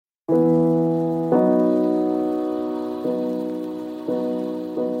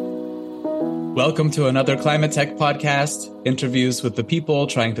Welcome to another Climate Tech podcast, interviews with the people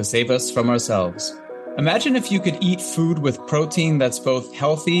trying to save us from ourselves. Imagine if you could eat food with protein that's both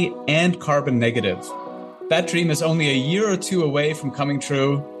healthy and carbon negative. That dream is only a year or two away from coming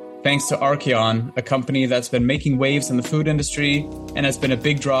true, thanks to Arkeon, a company that's been making waves in the food industry and has been a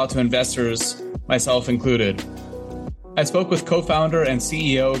big draw to investors, myself included. I spoke with co-founder and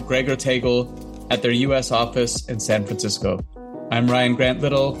CEO Gregor Tegl at their US office in San Francisco. I'm Ryan Grant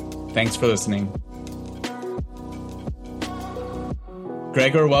Little. Thanks for listening.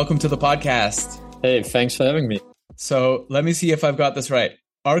 Gregor, welcome to the podcast. Hey, thanks for having me. So let me see if I've got this right.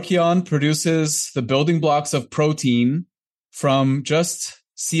 Arkeon produces the building blocks of protein from just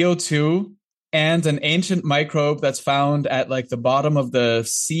CO2 and an ancient microbe that's found at like the bottom of the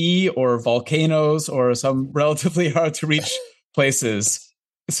sea or volcanoes or some relatively hard to reach places.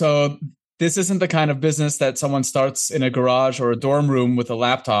 So this isn't the kind of business that someone starts in a garage or a dorm room with a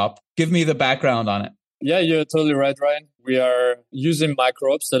laptop. Give me the background on it. Yeah, you're totally right, Ryan. We are using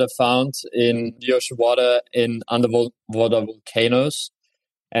microbes that are found in the ocean water in underwater volcanoes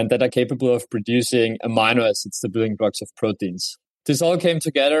and that are capable of producing amino acids, the building blocks of proteins. This all came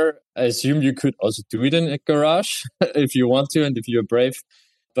together. I assume you could also do it in a garage if you want to and if you're brave,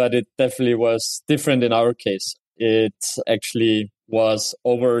 but it definitely was different in our case. It actually was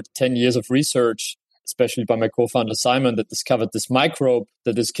over 10 years of research, especially by my co-founder Simon, that discovered this microbe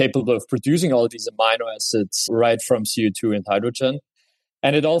that is capable of producing all these amino acids right from CO2 and hydrogen.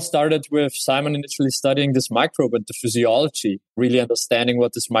 And it all started with Simon initially studying this microbe and the physiology, really understanding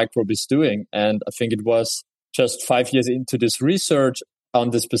what this microbe is doing. And I think it was just 5 years into this research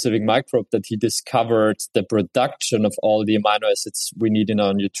on this specific microbe that he discovered the production of all the amino acids we need in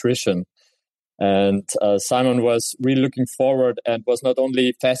our nutrition. And Simon was really looking forward and was not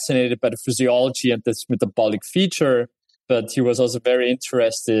only fascinated by the physiology and this metabolic feature, but he was also very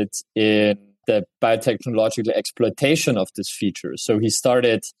interested in the biotechnological exploitation of this feature. So he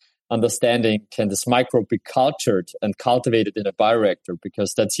started understanding, can this microbe be cultured and cultivated in a bioreactor?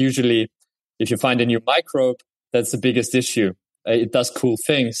 Because that's usually, if you find a new microbe, that's the biggest issue. It does cool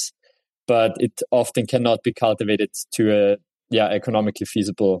things, but it often cannot be cultivated to a economically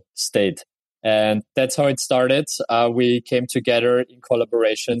feasible state. And that's how it started. We came together in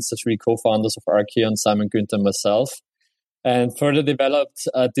collaborations, the three co-founders of Arkeon, Simon, Günther, and myself, and further developed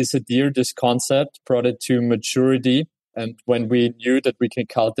this idea, this concept, brought it to maturity. And when we knew that we can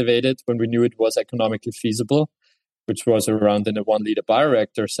cultivate it, when we knew it was economically feasible, which was around in a 1 liter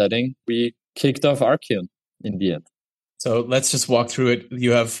bioreactor setting, we kicked off Arkeon in the end. So let's just walk through it.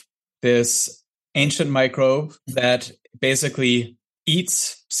 You have this ancient microbe that basically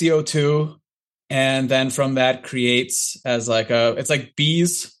eats CO2 and then from that creates as it's like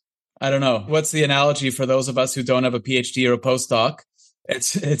bees. I don't know. What's the analogy for those of us who don't have a PhD or a postdoc?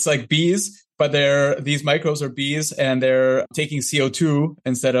 It's like bees, but these microbes are bees and they're taking CO2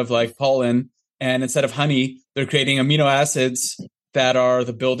 instead of like pollen. And instead of honey, they're creating amino acids that are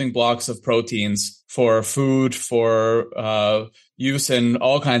the building blocks of proteins for food, for use in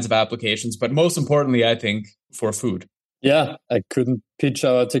all kinds of applications. But most importantly, I think, for food. Yeah, I couldn't pitch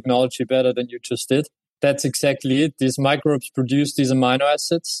our technology better than you just did. That's exactly it. These microbes produce these amino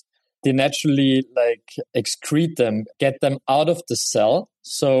acids. They naturally excrete them, get them out of the cell.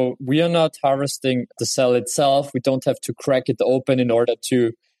 So we are not harvesting the cell itself. We don't have to crack it open in order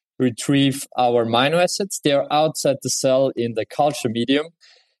to retrieve our amino acids. They are outside the cell in the culture medium.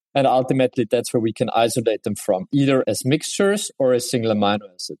 And ultimately, that's where we can isolate them from, either as mixtures or as single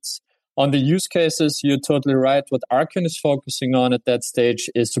amino acids. On the use cases, you're totally right. What Arkeon is focusing on at that stage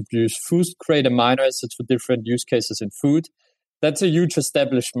is to produce food-grade amino acids for different use cases in food. That's a huge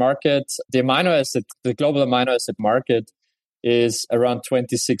established market. The global amino acid market is around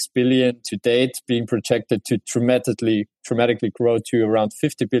 26 billion to date, being projected to dramatically grow to around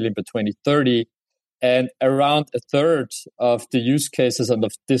 50 billion by 2030. And around a third of the use cases of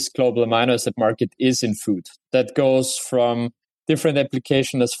this global amino acid market is in food. That goes from different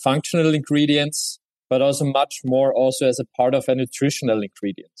application as functional ingredients, but also much more also as a part of a nutritional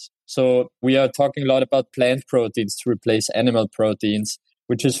ingredients. So we are talking a lot about plant proteins to replace animal proteins,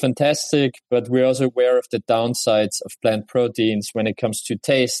 which is fantastic, but we're also aware of the downsides of plant proteins when it comes to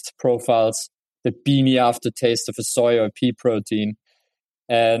taste profiles, the beamy aftertaste of a soy or pea protein.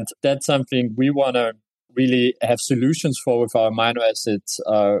 And that's something we want to really have solutions for with our amino acids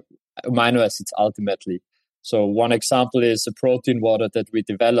ultimately. So one example is a protein water that we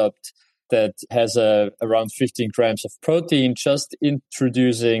developed that has around 15 grams of protein, just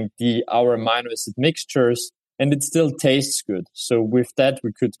introducing our amino acid mixtures, and it still tastes good. So with that,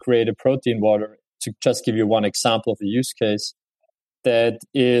 we could create a protein water, to just give you one example of a use case. that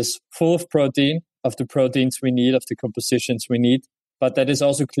is full of protein, of the proteins we need, of the compositions we need, but that is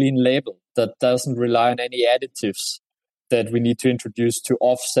also clean label, that doesn't rely on any additives that we need to introduce to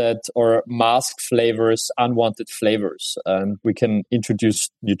offset or mask flavors, unwanted flavors. And we can introduce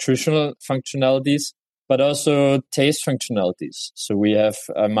nutritional functionalities, but also taste functionalities. So we have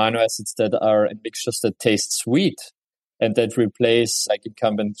amino acids that are in mixtures that taste sweet and that replace like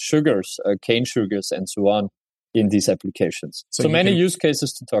incumbent sugars, cane sugars, and so on in these applications. So many use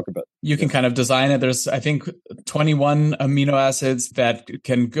cases to talk about. You can kind of design it. There's, I think, 21 amino acids that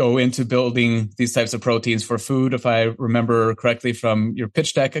can go into building these types of proteins for food, if I remember correctly from your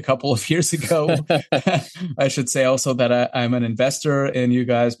pitch deck a couple of years ago. I should say also that I'm an investor in you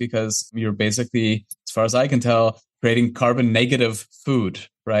guys because you're basically, as far as I can tell, creating carbon negative food,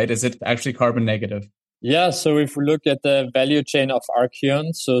 right? Is it actually carbon negative? Yeah, so if we look at the value chain of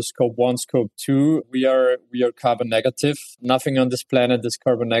Arkeon, so scope 1, scope 2, we are carbon negative. Nothing on this planet is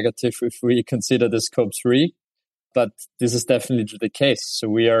carbon negative if we consider the scope 3, but this is definitely the case. So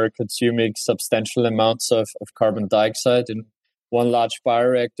we are consuming substantial amounts of carbon dioxide. In one large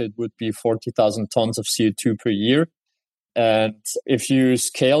bioreactor, it would be 40,000 tons of CO2 per year. And if you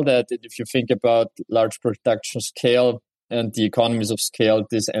scale that, if you think about large production scale, and the economies of scale,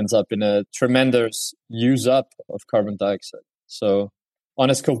 this ends up in a tremendous use up of carbon dioxide. So on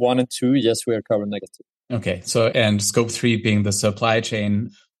a scope 1 and 2, yes, we are carbon negative. Okay. So, and scope 3 being the supply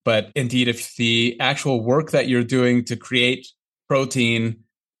chain. But indeed, if the actual work that you're doing to create protein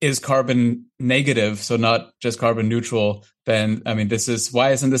is carbon negative, so not just carbon neutral, then, I mean,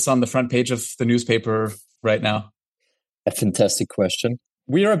 why isn't this on the front page of the newspaper right now? A fantastic question.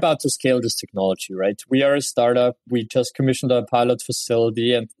 We are about to scale this technology, right? We are a startup. We just commissioned a pilot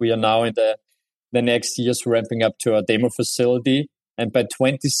facility and we are now in the next years ramping up to a demo facility. And by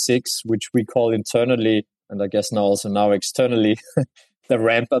 26, which we call internally, and I guess now externally, the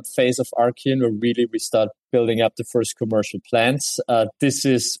ramp up phase of Arkeon, where really we start building up the first commercial plants. This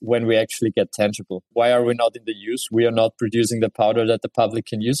is when we actually get tangible. Why are we not in the use? We are not producing the powder that the public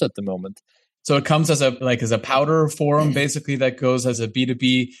can use at the moment. So it comes as a powder form, basically, that goes as a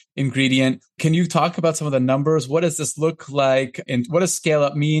B2B ingredient. Can you talk about some of the numbers? What does this look like? And what does scale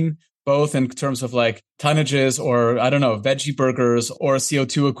up mean, both in terms of like tonnages or, I don't know, veggie burgers or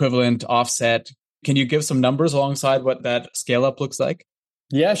CO2 equivalent offset? Can you give some numbers alongside what that scale up looks like?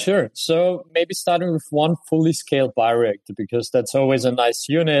 Yeah, sure. So maybe starting with one fully scaled bioreactor, because that's always a nice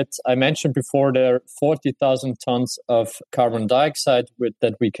unit. I mentioned before there are 40,000 tons of carbon dioxide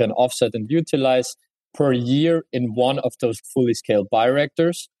that we can offset and utilize per year in one of those fully scaled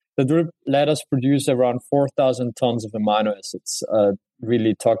bioreactors. That would let us produce around 4,000 tons of amino acids,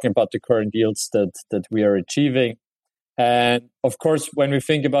 really talking about the current yields that we are achieving. And of course, when we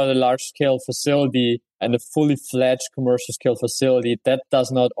think about a large scale facility and a fully fledged commercial scale facility, that does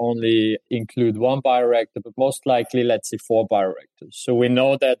not only include one bioreactor, but most likely, let's say 4 bioreactors. So we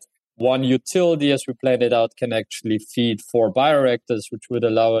know that one utility, as we planned it out, can actually feed 4 bioreactors, which would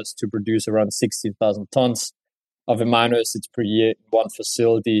allow us to produce around 16,000 tons of amino acids per year in one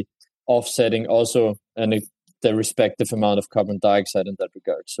facility, offsetting also the respective amount of carbon dioxide in that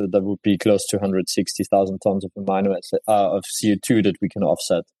regard. So that would be close to 160,000 tons of amino acid of CO2 that we can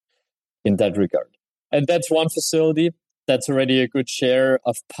offset in that regard. And that's one facility. That's already a good share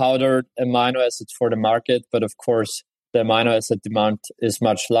of powdered amino acids for the market. But of course, the amino acid demand is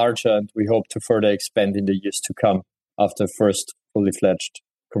much larger, and we hope to further expand in the years to come after first fully fledged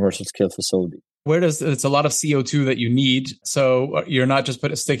commercial scale facility. It's a lot of CO2 that you need. So you're not just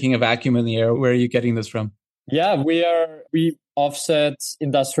sticking a vacuum in the air. Where are you getting this from? Yeah, we offset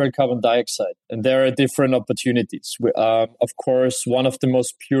industrial carbon dioxide, and there are different opportunities. Of course, one of the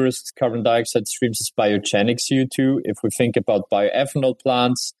most purest carbon dioxide streams is biogenic CO2. If we think about bioethanol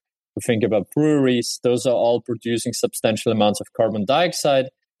plants, we think about breweries, those are all producing substantial amounts of carbon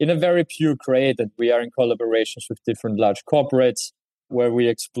dioxide in a very pure grade, and we are in collaborations with different large corporates where we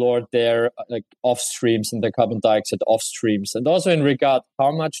explored their off streams and the carbon dioxide off streams. And also in regard,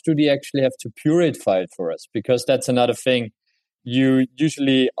 how much do they actually have to purify it for us? Because that's another thing. You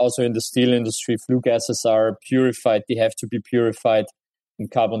usually also in the steel industry, flue gases are purified. They have to be purified. And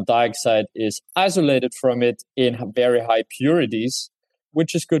carbon dioxide is isolated from it in very high purities,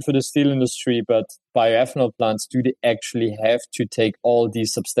 which is good for the steel industry. But bioethanol plants, do they actually have to take all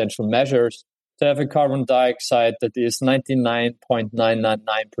these substantial measures to have a carbon dioxide that is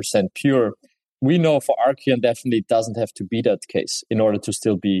 99.999% pure? We know for Arkeon definitely doesn't have to be that case in order to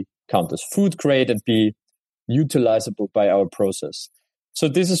still be counted as food grade and be utilizable by our process. So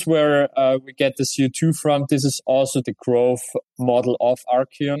this is where we get the CO2 from. This is also the growth model of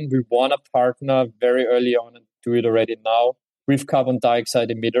Arkeon. We want to partner very early on and do it already now with carbon dioxide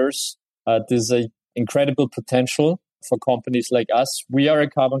emitters. There's an incredible potential for companies like us. We are a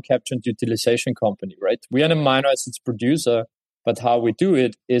carbon capture and utilization company, right? We are an amino acids producer, but how we do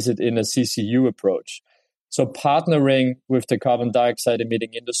it is it in a CCU approach. So partnering with the carbon dioxide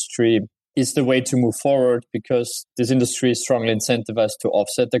emitting industry is the way to move forward, because this industry is strongly incentivized to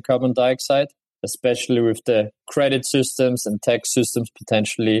offset the carbon dioxide, especially with the credit systems and tax systems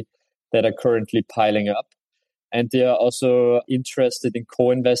potentially that are currently piling up. And they are also interested in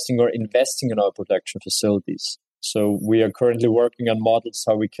co-investing or investing in our production facilities. So we are currently working on models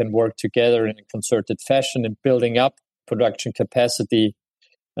how we can work together in a concerted fashion in building up production capacity,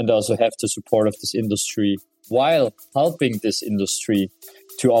 and also have the support of this industry while helping this industry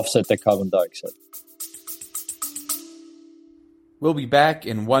to offset the carbon dioxide. We'll be back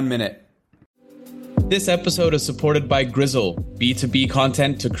in 1 minute. This episode is supported by Grizzle, B2B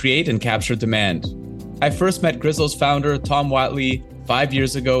content to create and capture demand. I first met Grizzle's founder, Tom Watley, 5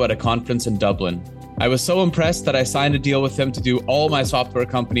 years ago at a conference in Dublin. I was so impressed that I signed a deal with him to do all my software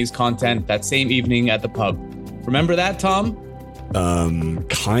company's content that same evening at the pub. Remember that, Tom?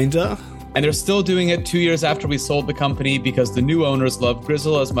 Kinda. And they're still doing it 2 years after we sold the company because the new owners love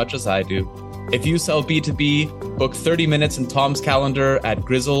Grizzle as much as I do. If you sell B2B, book 30 minutes in Tom's calendar at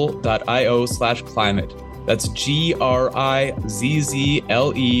grizzle.io/climate. That's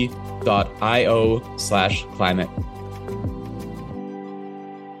GRIZZLE.io/climate.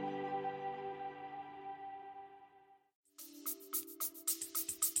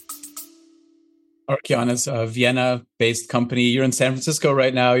 Arkeon is a Vienna-based company. You're in San Francisco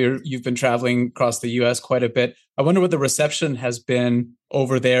right now. You've been traveling across the U.S. quite a bit. I wonder what the reception has been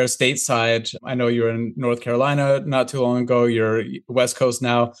over there stateside. I know you're in North Carolina not too long ago. You're West Coast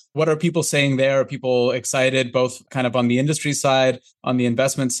now. What are people saying there? Are people excited, both kind of on the industry side, on the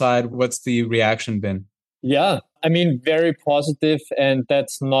investment side? What's the reaction been? Yeah, I mean, very positive. And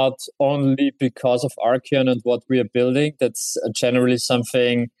that's not only because of Arkeon and what we are building. That's generally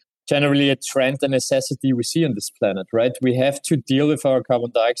a trend and necessity we see on this planet, right? We have to deal with our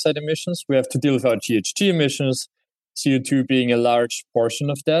carbon dioxide emissions. We have to deal with our GHG emissions, CO2 being a large portion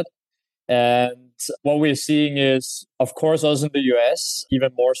of that. And what we're seeing is, of course, also in the US,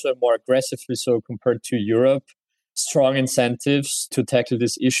 even more so, more aggressively so compared to Europe, strong incentives to tackle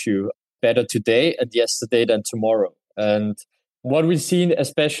this issue better today and yesterday than tomorrow. And what we've seen,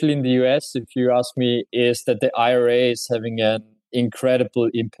 especially in the US, if you ask me, is that the IRA is having an incredible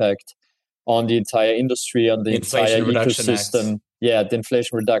impact on the entire industry, on the entire ecosystem. Yeah, the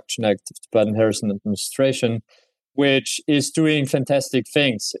Inflation Reduction Act of the Biden-Harris administration, which is doing fantastic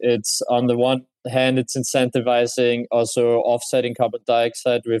things. It's on the one hand, it's incentivizing also offsetting carbon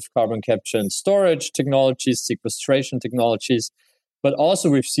dioxide with carbon capture and storage technologies, sequestration technologies, but also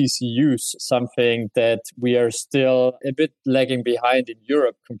with CCUs, something that we are still a bit lagging behind in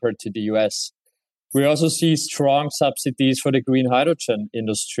Europe compared to the US. We also see strong subsidies for the green hydrogen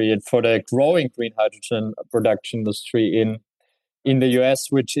industry and for the growing green hydrogen production industry in the US,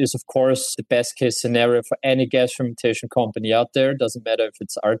 which is, of course, the best case scenario for any gas fermentation company out there. Doesn't matter if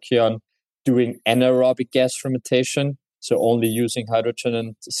it's Arkeon doing anaerobic gas fermentation, so only using hydrogen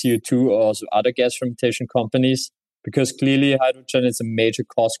and CO2, or also other gas fermentation companies, because clearly hydrogen is a major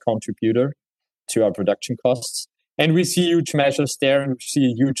cost contributor to our production costs. And we see huge measures there, and we see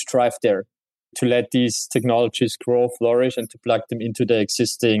a huge drive there to let these technologies grow, flourish, and to plug them into the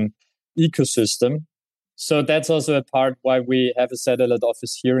existing ecosystem. So that's also a part why we have a satellite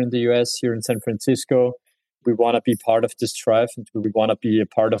office here in the US, here in San Francisco. We want to be part of this drive, and we want to be a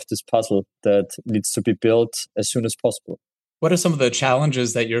part of this puzzle that needs to be built as soon as possible. What are some of the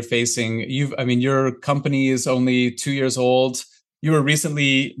challenges that you're facing? Your company is only 2 years old. You were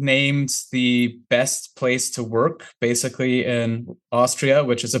recently named the best place to work, basically in Austria,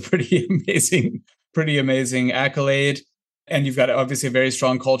 which is a pretty amazing accolade. And you've got obviously a very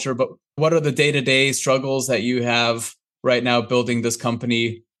strong culture. But what are the day-to-day struggles that you have right now building this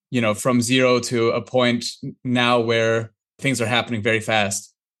company, from zero to a point now where things are happening very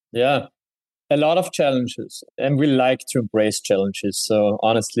fast? Yeah, a lot of challenges, and we like to embrace challenges. So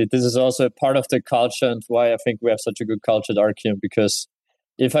honestly, this is also a part of the culture and why I think we have such a good culture at Arkeon, because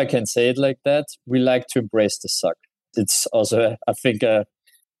if I can say it like that, we like to embrace the suck. It's also, I think, a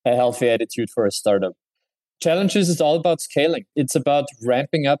healthy attitude for a startup. Challenges is all about scaling. It's about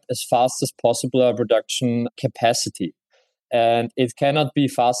ramping up as fast as possible our production capacity. And it cannot be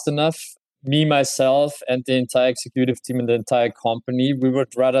fast enough. Me, myself, and the entire executive team and the entire company, we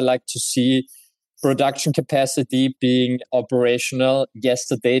would rather like to see production capacity being operational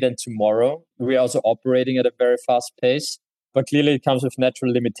yesterday than tomorrow. We're also operating at a very fast pace. but clearly it comes with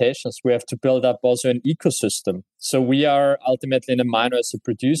natural limitations. We have to build up also an ecosystem. So we are ultimately an amino acid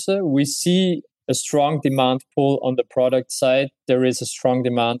producer. We see a strong demand pull on the product side. There is a strong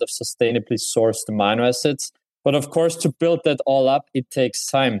demand of sustainably sourced amino acids. But of course, to build that all up, it takes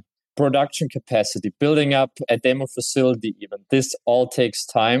time. Production capacity, building up a demo facility even. This all takes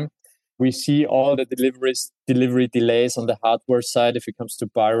time. We see all the delivery delays on the hardware side if it comes to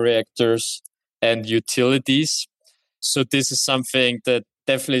bioreactors and utilities. So this is something that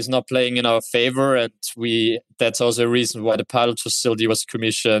definitely is not playing in our favor. And that's also a reason why the pilot facility was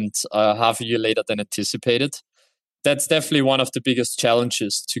commissioned half a year later than anticipated. That's definitely one of the biggest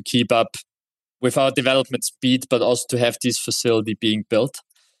challenges, to keep up with our development speed, but also to have this facility being built.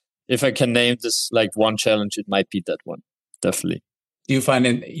 If I can name this like one challenge, it might be that one, definitely. Do you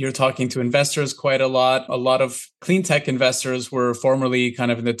find you're talking to investors quite a lot? A lot of clean tech investors were formerly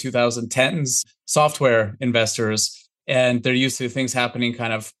kind of in the 2010s software investors, and they're used to things happening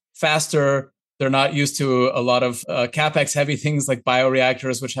kind of faster. They're not used to a lot of CapEx heavy things like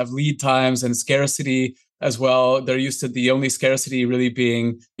bioreactors, which have lead times and scarcity as well. They're used to the only scarcity really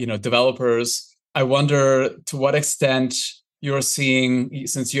being, developers. I wonder to what extent you're seeing,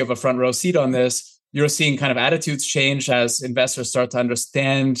 since you have a front row seat on this, you're seeing kind of attitudes change as investors start to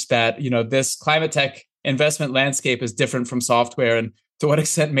understand that, this climate tech investment landscape is different from software, and to what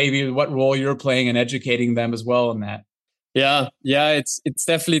extent maybe what role you're playing in educating them as well in that. Yeah, it's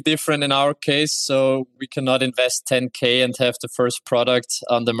definitely different in our case. So we cannot invest 10K and have the first product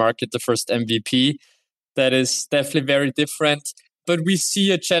on the market, the first MVP. That is definitely very different. But we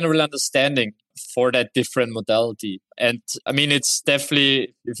see a general understanding for that different modality. And I mean, it's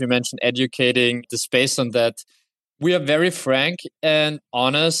definitely, if you mention educating the space on that, we are very frank and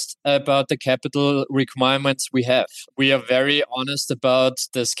honest about the capital requirements we have. We are very honest about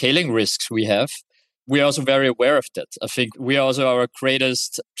the scaling risks we have. We are also very aware of that. I think we are also our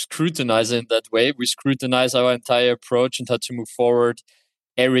greatest scrutinizer in that way. We scrutinize our entire approach and how to move forward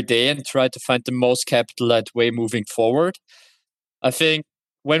every day and try to find the most capital light way moving forward. I think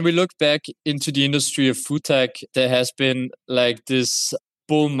when we look back into the industry of food tech, there has been like this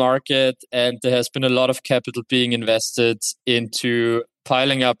bull market, and there has been a lot of capital being invested into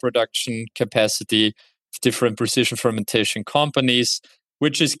piling up production capacity of different precision fermentation companies,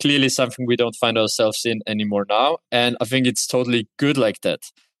 which is clearly something we don't find ourselves in anymore now. And I think it's totally good like that,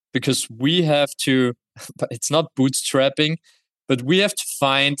 because we have to, it's not bootstrapping, but we have to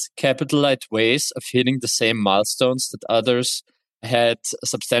find capital light ways of hitting the same milestones that others had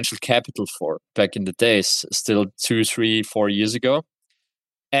substantial capital for back in the days, still 2, 3, 4 years ago.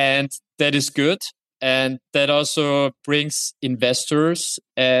 And that is good. And that also brings investors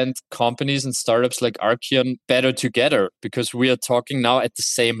and companies and startups like Arkeon better together, because we are talking now at the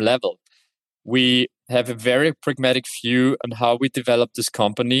same level. We have a very pragmatic view on how we develop this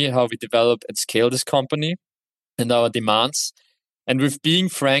company, how we develop and scale this company, and our demands. And with being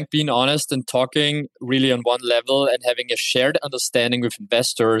frank, being honest, and talking really on one level and having a shared understanding with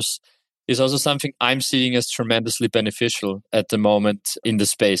investors is also something I'm seeing as tremendously beneficial at the moment in the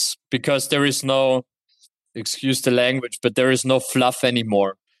space, because there is no, excuse the language, but there is no fluff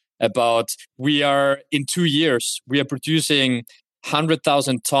anymore about in 2 years, we are producing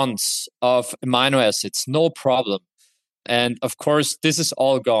 100,000 tons of amino acids, no problem. And of course, this is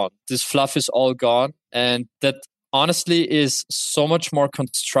all gone. This fluff is all gone. And that honestly is so much more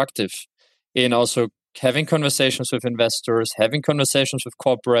constructive in also having conversations with investors, having conversations with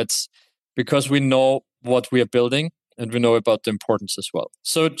corporates, because we know what we are building and we know about the importance as well.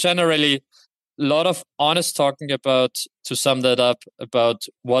 So generally, a lot of honest talking about, to sum that up, about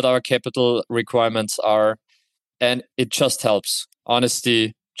what our capital requirements are. And it just helps.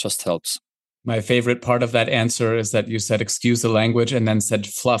 Honesty just helps. My favorite part of that answer is that you said, excuse the language, and then said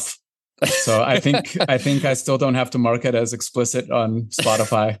fluff. So I think I still don't have to mark it as explicit on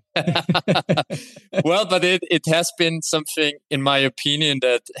Spotify. Well, but it has been something, in my opinion,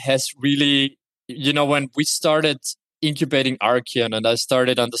 that has really, when we started incubating Arkeon and I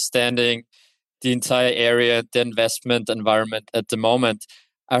started understanding the entire area, the investment environment at the moment,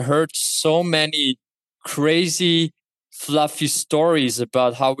 I heard so many crazy, fluffy stories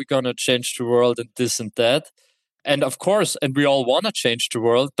about how we're going to change the world and this and that. And of course, and we all want to change the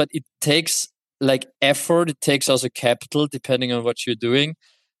world, but it takes like effort. It takes also capital, depending on what you're doing.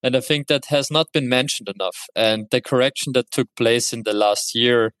 And I think that has not been mentioned enough. And the correction that took place in the last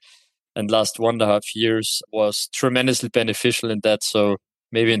year and last 1.5 years was tremendously beneficial in that. So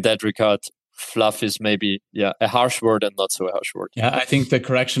maybe in that regard, fluff is maybe a harsh word and not so a harsh word. Yeah, I think the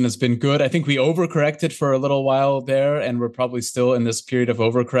correction has been good. I think we overcorrected for a little while there, and we're probably still in this period of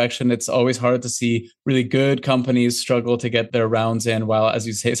overcorrection. It's always hard to see really good companies struggle to get their rounds in, while, as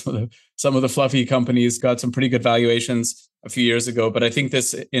you say, some of the fluffy companies got some pretty good valuations a few years ago. But I think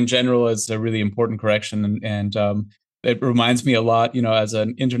this in general is a really important correction, and it reminds me a lot, as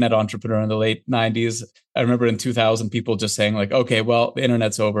an internet entrepreneur in the late 90s. I remember in 2000, people just saying like, okay, well, the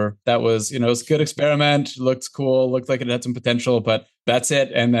internet's over. That was, it was a good experiment, looked cool, looked like it had some potential, but that's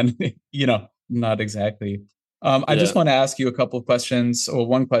it. And then, not exactly. I just want to ask you a couple of questions, or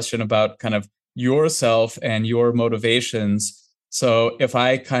one question about kind of yourself and your motivations. So if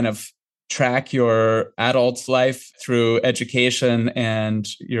I kind of track your adult life through education and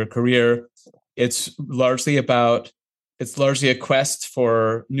your career, it's largely a quest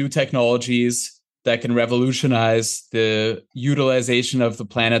for new technologies that can revolutionize the utilization of the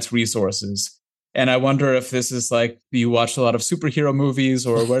planet's resources. And I wonder if this is like, you watch a lot of superhero movies,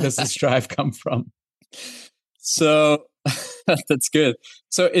 or where does this drive come from? So that's good.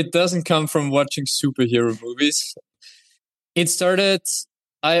 So it doesn't come from watching superhero movies. It started,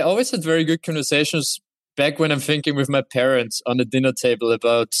 I always had very good conversations back when I'm thinking with my parents on the dinner table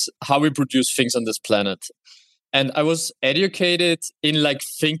about how we produce things on this planet. And I was educated in like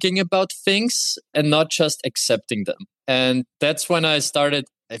thinking about things and not just accepting them. And that's when I started,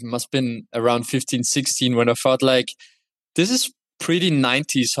 it must have been around 15, 16, when I thought like, this is pretty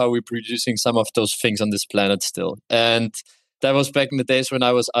 90s how we're producing some of those things on this planet still. And that was back in the days when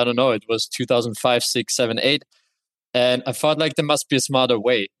I was, I don't know, it was 2005, 6, 7, 8. And I thought like there must be a smarter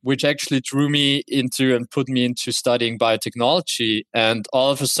way, which actually drew me into and put me into studying biotechnology. And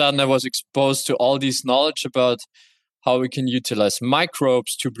all of a sudden I was exposed to all this knowledge about how we can utilize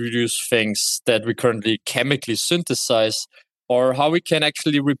microbes to produce things that we currently chemically synthesize, or how we can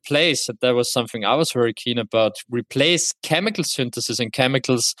actually replace, and that was something I was very keen about, replace chemical synthesis and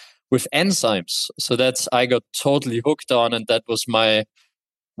chemicals with enzymes. So I got totally hooked on, and that was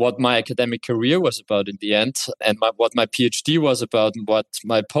what my academic career was about in the end, and what my PhD was about, and what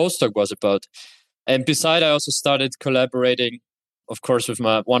my postdoc was about. And beside, I also started collaborating, of course, with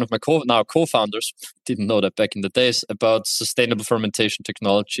one of my co-founders, didn't know that back in the days, about sustainable fermentation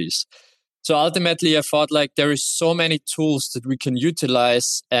technologies. So ultimately, I thought like there is so many tools that we can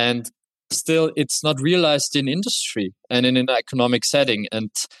utilize, and still it's not realized in industry and in an economic setting. And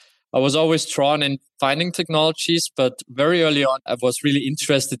I was always drawn in finding technologies, but very early on, I was really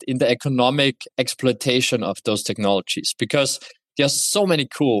interested in the economic exploitation of those technologies, because there's so many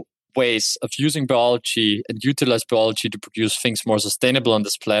cool ways of using biology and utilize biology to produce things more sustainable on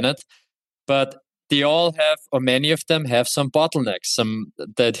this planet. But they all have, or many of them have, some bottlenecks, some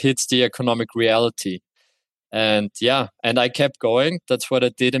that hits the economic reality. And I kept going. That's what I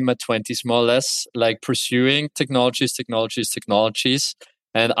did in my 20s, more or less, like pursuing technologies.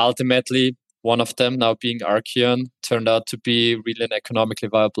 And ultimately, one of them, now being Arkeon, turned out to be really an economically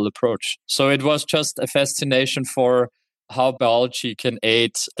viable approach. So it was just a fascination for how biology can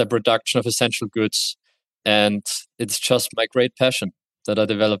aid the production of essential goods. And it's just my great passion that I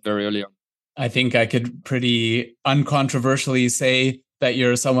developed very early on. I think I could pretty uncontroversially say that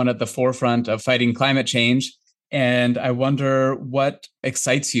you're someone at the forefront of fighting climate change. And I wonder what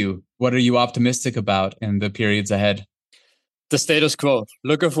excites you. What are you optimistic about in the periods ahead? The status quo.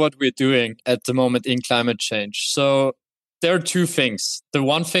 Look at what we're doing at the moment in climate change. So there are two things. The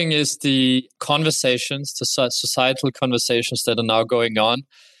one thing is the conversations, the societal conversations that are now going on.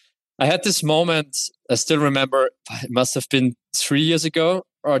 I had this moment, I still remember, it must have been 3 years ago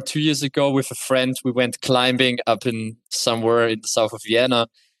or 2 years ago, with a friend. We went climbing up in somewhere in the south of Vienna.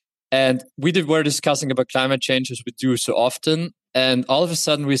 And were discussing about climate change, as we do so often. And all of a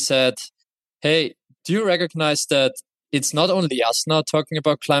sudden we said, hey, do you recognize that it's not only us now talking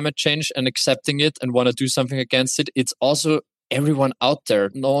about climate change and accepting it and want to do something against it. It's also everyone out there,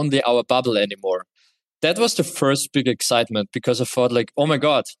 not only our bubble anymore. That was the first big excitement, because I thought like, oh my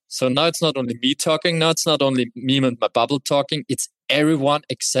God. So now it's not only me talking. Now it's not only me and my bubble talking. It's everyone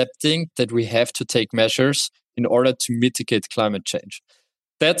accepting that we have to take measures in order to mitigate climate change.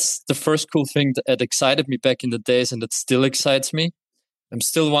 That's the first cool thing that excited me back in the days, and that still excites me. I'm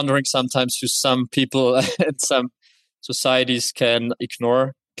still wondering sometimes if some people and some societies can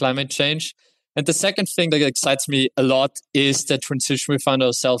ignore climate change. And the second thing that excites me a lot is the transition we find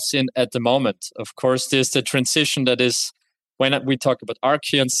ourselves in at the moment. Of course, there's the transition that is, when we talk about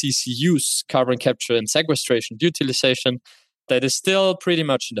Arkeon CCUs, carbon capture and sequestration, utilization, that is still pretty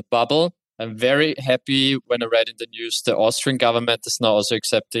much in the bubble. I'm very happy when I read in the news the Austrian government is now also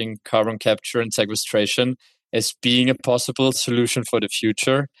accepting carbon capture and sequestration as being a possible solution for the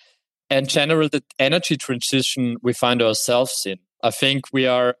future. and general the energy transition we find ourselves in. I think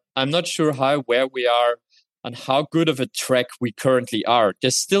I'm not sure where we are and how good of a track we currently are.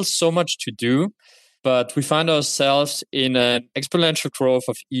 There's still so much to do, but we find ourselves in an exponential growth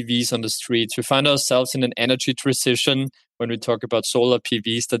of EVs on the streets. We find ourselves in an energy transition when we talk about solar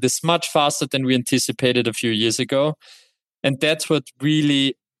PVs that is much faster than we anticipated a few years ago. And that's what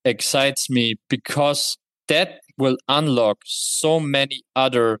really excites me, because that will unlock so many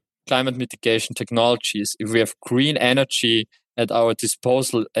other climate mitigation technologies if we have green energy at our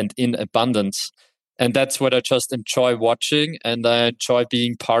disposal and in abundance. And that's what I just enjoy watching, and I enjoy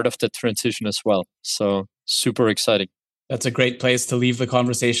being part of the transition as well. So super exciting. That's a great place to leave the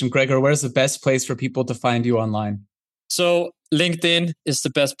conversation. Gregor, where's the best place for people to find you online? So LinkedIn is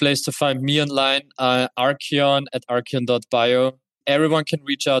the best place to find me online. Arkeon at arkeon.bio. Everyone can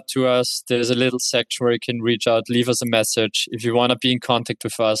reach out to us. There's a little section where you can reach out, leave us a message. If you want to be in contact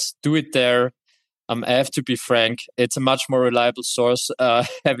with us, do it there. I have to be frank, it's a much more reliable source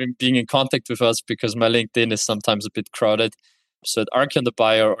being in contact with us, because my LinkedIn is sometimes a bit crowded. So at Arkeon the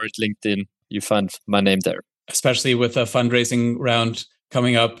bio or at LinkedIn, you find my name there. Especially with a fundraising round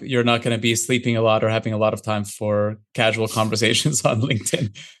coming up, you're not going to be sleeping a lot or having a lot of time for casual conversations on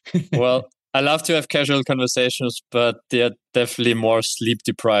LinkedIn. Well, I love to have casual conversations, but they're definitely more sleep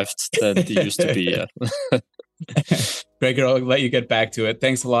deprived than they used to be. Gregor, I'll let you get back to it.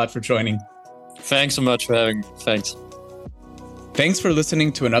 Thanks a lot for joining. Thanks so much for having me. Thanks. Thanks for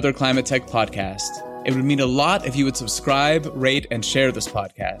listening to another Climate Tech podcast. It would mean a lot if you would subscribe, rate, and share this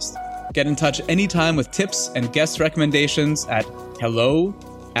podcast. Get in touch anytime with tips and guest recommendations at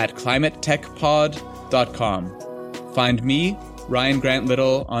hello@climatetechpod.com. Find me, Ryan Grant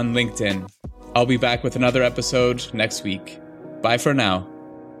Little, on LinkedIn. I'll be back with another episode next week. Bye for now.